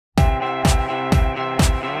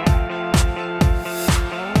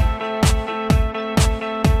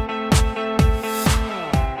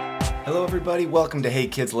everybody, welcome to Hey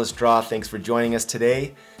Kids Let's Draw. Thanks for joining us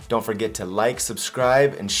today. Don't forget to like,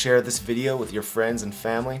 subscribe, and share this video with your friends and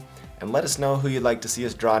family. And let us know who you'd like to see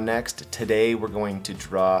us draw next. Today we're going to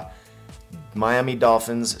draw Miami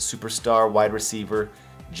Dolphins superstar wide receiver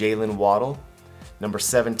Jaylen Waddle, number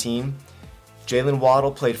 17. Jaylen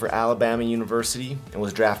Waddle played for Alabama University and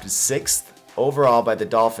was drafted 6th overall by the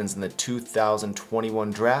Dolphins in the 2021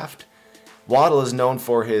 draft. Waddle is known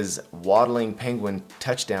for his waddling penguin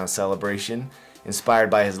touchdown celebration, inspired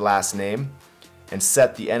by his last name, and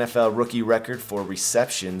set the NFL rookie record for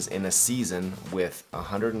receptions in a season with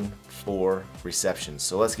 104 receptions.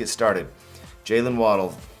 So let's get started. Jaylen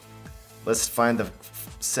Waddle. Let's find the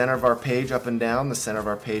center of our page up and down, the center of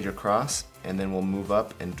our page across, and then we'll move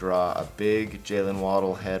up and draw a big Jaylen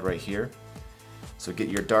Waddle head right here. So get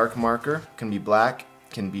your dark marker. Can be black,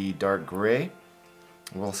 can be dark gray.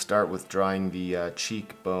 We'll start with drawing the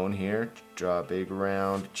cheekbone here. Draw a big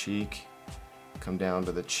round cheek, come down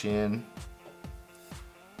to the chin,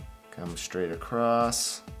 come straight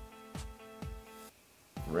across,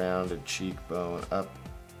 rounded cheekbone up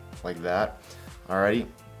like that. Alrighty,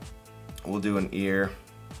 we'll do an ear.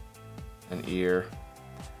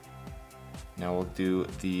 Now we'll do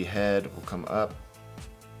the head, will come up,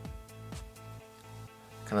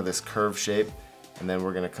 kind of this curve shape, and then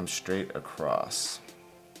we're gonna come straight across.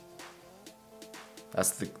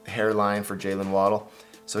 That's the hairline for Jaylen Waddle.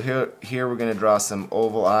 So here we're going to draw some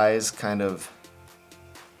oval eyes, kind of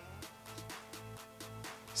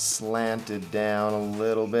slanted down a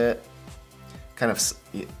little bit, kind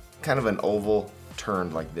of an oval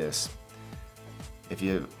turned like this.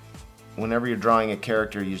 Whenever you're drawing a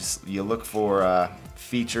character, you look for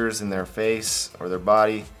features in their face or their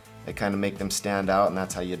body that kind of make them stand out, and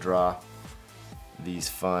that's how you draw these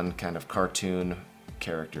fun kind of cartoon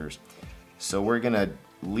characters. So we're gonna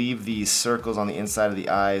leave these circles on the inside of the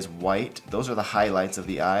eyes white. Those are the highlights of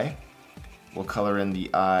the eye. We'll color in the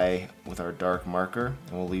eye with our dark marker,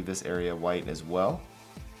 and we'll leave this area white as well.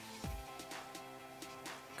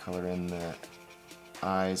 Color in the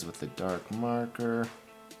eyes with the dark marker.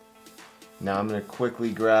 Now I'm gonna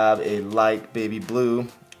quickly grab a light baby blue,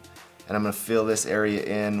 and I'm gonna fill this area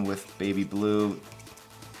in with baby blue.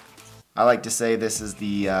 I like to say this is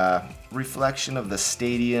the reflection of the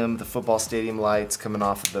stadium, the football stadium lights coming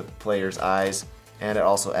off of the player's eyes, and it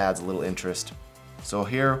also adds a little interest. So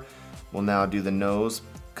here we'll now do the nose.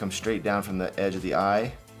 Come straight down from the edge of the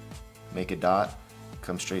eye, make a dot.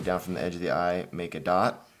 Come straight down from the edge of the eye, make a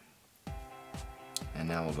dot. And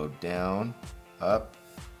now we'll go down, up,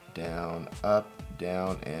 down,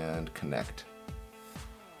 and connect.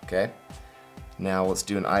 Okay? Now let's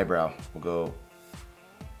do an eyebrow. We'll go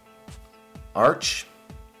arch,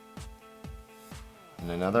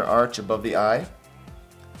 and another arch above the eye.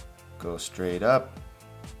 Go straight up.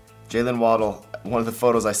 Jaylen Waddle, one of the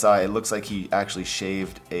photos I saw, it looks like he actually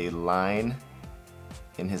shaved a line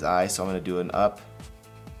in his eye, so I'm going to do an up,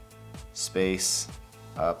 space,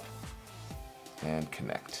 up, and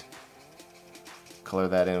connect. Color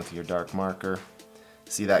that in with your dark marker.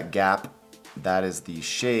 See that gap? That is the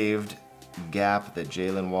shaved gap that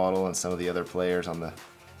Jaylen Waddle and some of the other players on the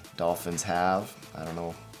Dolphins have. I don't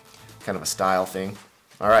know, kind of a style thing.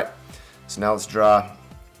 Alright, so now let's draw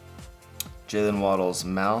Jaylen Waddle's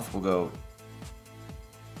mouth. We'll go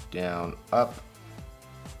down, up,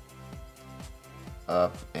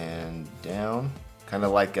 and down. Kind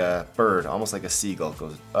of like a bird, almost like a seagull. It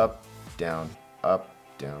goes up, down,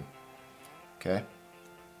 okay?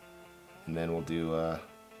 And then we'll do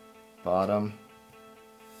bottom,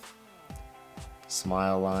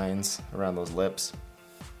 smile lines around those lips.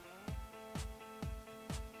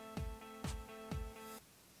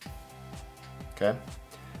 Okay,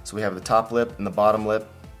 so we have the top lip and the bottom lip.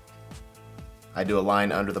 I do a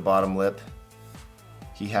line under the bottom lip.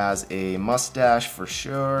 He has a mustache for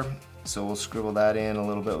sure, so we'll scribble that in a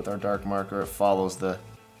little bit with our dark marker. It follows the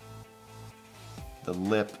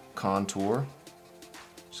lip contour.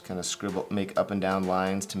 Just kind of scribble, make up and down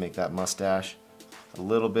lines to make that mustache. A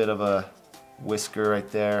little bit of a whisker right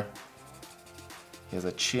there. He has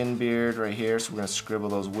a chin beard right here, so we're going to scribble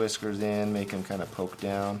those whiskers in, make him kind of poke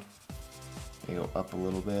down. Go up a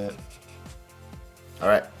little bit.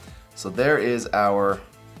 Alright, so there is our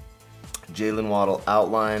Jaylen Waddle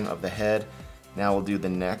outline of the head. Now we'll do the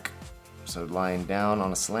neck. So lying down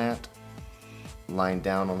on a slant, line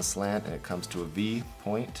down on a slant, and it comes to a V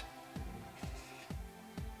point.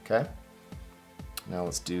 Okay, now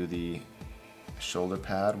let's do the shoulder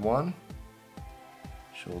pad 1,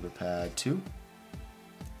 shoulder pad 2,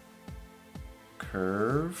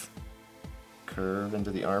 curve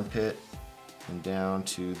into the armpit, and down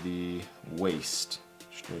to the waist.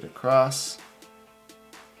 straight across,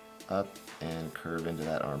 up, and curve into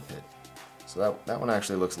that armpit. So that one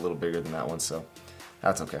actually looks a little bigger than that one, so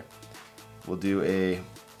that's okay. We'll do a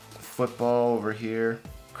football over here,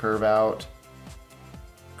 curve out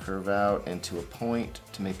into a point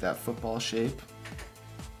to make that football shape.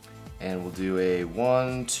 And we'll do a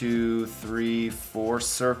 1, 2, 3, 4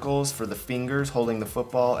 circles for the fingers holding the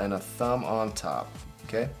football and a thumb on top,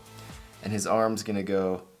 okay? And his arm's gonna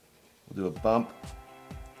go, we'll do a bump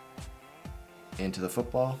into the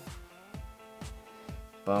football,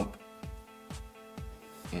 bump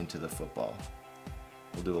into the football.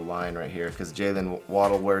 We'll do a line right here because Jaylen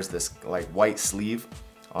Waddle wears this like white sleeve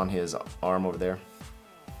on his arm over there.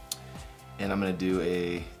 And I'm gonna do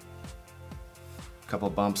a couple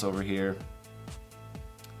bumps over here,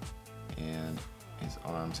 and his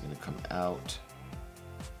arm's gonna come out.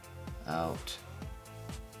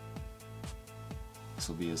 This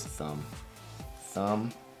will be his thumb.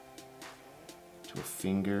 Thumb to a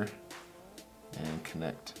finger and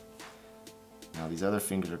connect. Now these other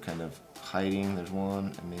fingers are kind of hiding. There's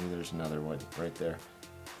one, and maybe there's another one right there.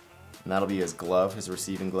 And that'll be his glove, his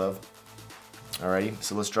receiving glove. Alrighty,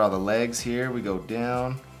 so let's draw the legs here. We go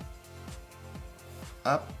down,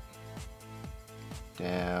 up,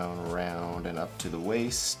 down, around, and up to the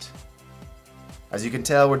waist. As you can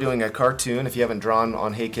tell, we're doing a cartoon. If you haven't drawn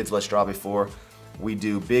on Hey Kids Let's Draw before, we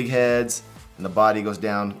do big heads, and the body goes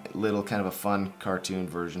down, little kind of a fun cartoon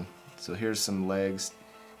version. So here's some legs.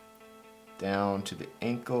 Down to the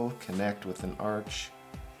ankle, connect with an arch,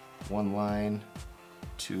 1 line,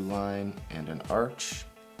 2 line, and an arch.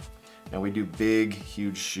 Now we do big,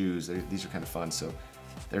 huge shoes. These are kind of fun. So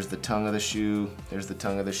there's the tongue of the shoe, there's the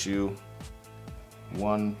tongue of the shoe.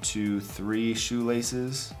 1, 2, 3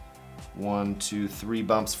 shoelaces. 1, 2, 3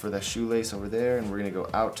 bumps for the shoelace over there, and we're gonna go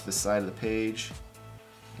out to the side of the page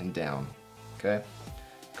and down, okay?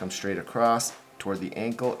 Come straight across toward the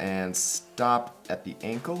ankle and stop at the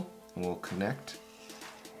ankle, and we'll connect.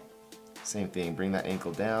 Same thing, bring that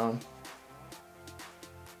ankle down,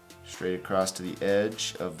 straight across to the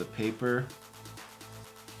edge of the paper,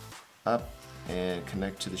 up, and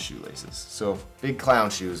connect to the shoelaces. So big clown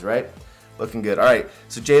shoes, right? Looking good. All right,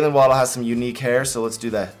 so Jaylen Waddle has some unique hair, so let's do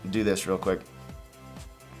this real quick.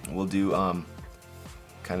 We'll do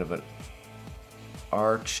kind of an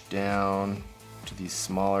arch down to these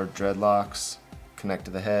smaller dreadlocks, connect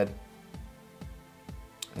to the head.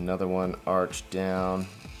 Another one, arch down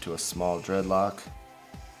to a small dreadlock.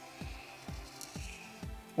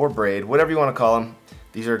 Or braid, whatever you want to call them.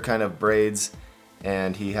 These are kind of braids,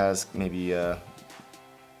 and he has maybe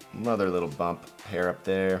another little bump hair up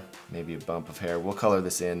there, maybe a bump of hair. We'll color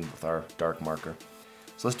this in with our dark marker.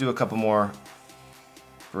 So let's do a couple more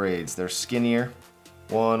braids. They're skinnier.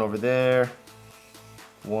 One over there,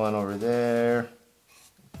 one over there,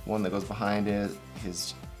 one that goes behind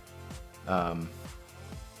his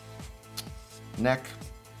neck,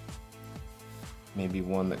 maybe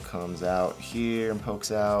one that comes out here and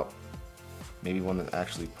pokes out, maybe one that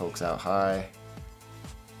actually pokes out high,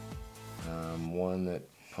 one that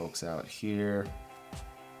pokes out here.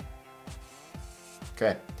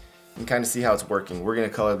 Okay, you can kind of see how it's working. We're going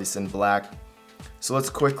to color this in black. So let's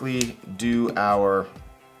quickly do our,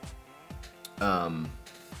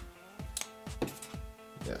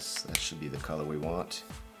 yes, that should be the color we want.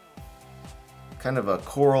 Kind of a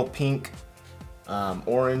coral pink,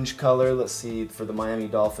 orange color. Let's see, for the Miami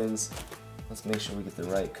Dolphins. Let's make sure we get the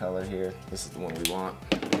right color here. This is the one we want.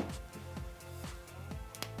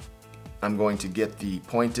 I'm going to get the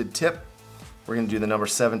pointed tip. We're going to do the number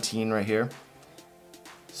 17 right here.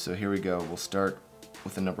 So here we go. We'll start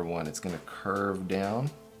with the number 1. It's going to curve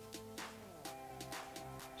down,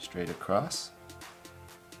 straight across,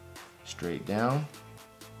 straight down,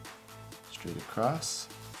 straight across.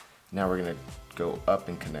 Now we're going to go up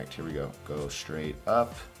and connect. Here we go. Go straight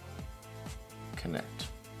up, connect.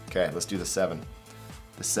 Okay, let's do the 7.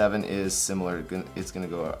 The 7 is similar. It's going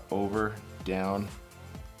to go over, down,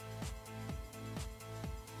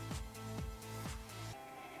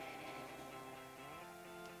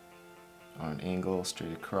 on an angle,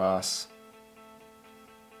 straight across,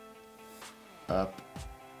 up,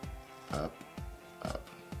 up, up.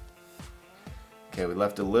 Okay, we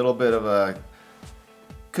left a little bit of a,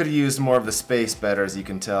 could have used more of the space better, as you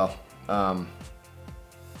can tell.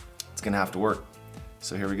 It's gonna have to work.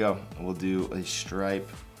 So here we go. We'll do a stripe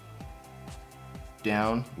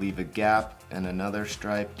down, leave a gap, and another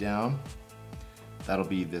stripe down. That'll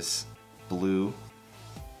be this blue.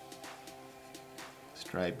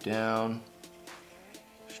 Stripe down,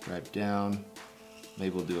 stripe down.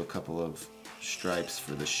 Maybe we'll do a couple of stripes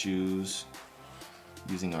for the shoes.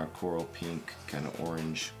 using our coral pink kind of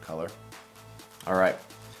orange color. All right,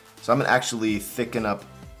 so I'm gonna actually thicken up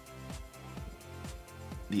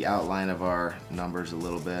the outline of our numbers a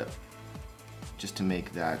little bit just to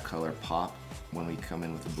make that color pop when we come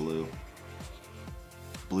in with the blue,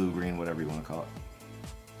 green, whatever you want to call it.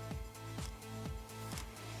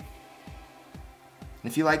 And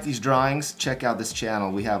if you like these drawings, check out this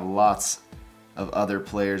channel. We have lots of other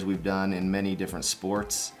players we've done in many different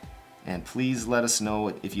sports. And please let us know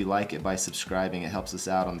if you like it by subscribing. It helps us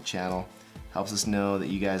out on the channel. Helps us know that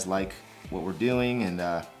you guys like what we're doing and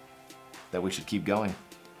that we should keep going.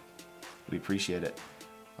 We appreciate it.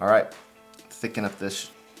 All right, thicken up this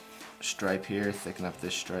stripe here, thicken up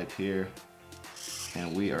this stripe here.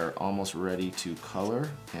 And we are almost ready to color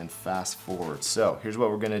and fast forward. So here's what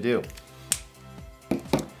we're gonna do.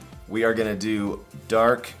 We are gonna do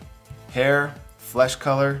dark hair, flesh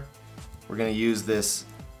color. We're gonna use this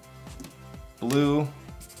blue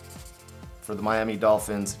for the Miami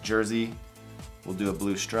Dolphins jersey. We'll do a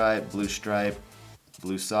blue stripe, blue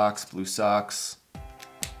socks,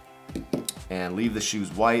 and leave the shoes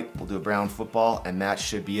white. We'll do a brown football, and that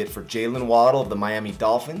should be it for Jaylen Waddle of the Miami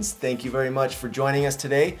Dolphins. Thank you very much for joining us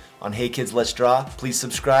today on Hey Kids Let's Draw. Please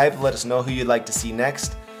subscribe, let us know who you'd like to see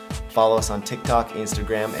next. Follow us on TikTok,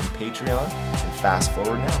 Instagram, and Patreon, and fast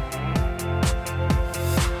forward now.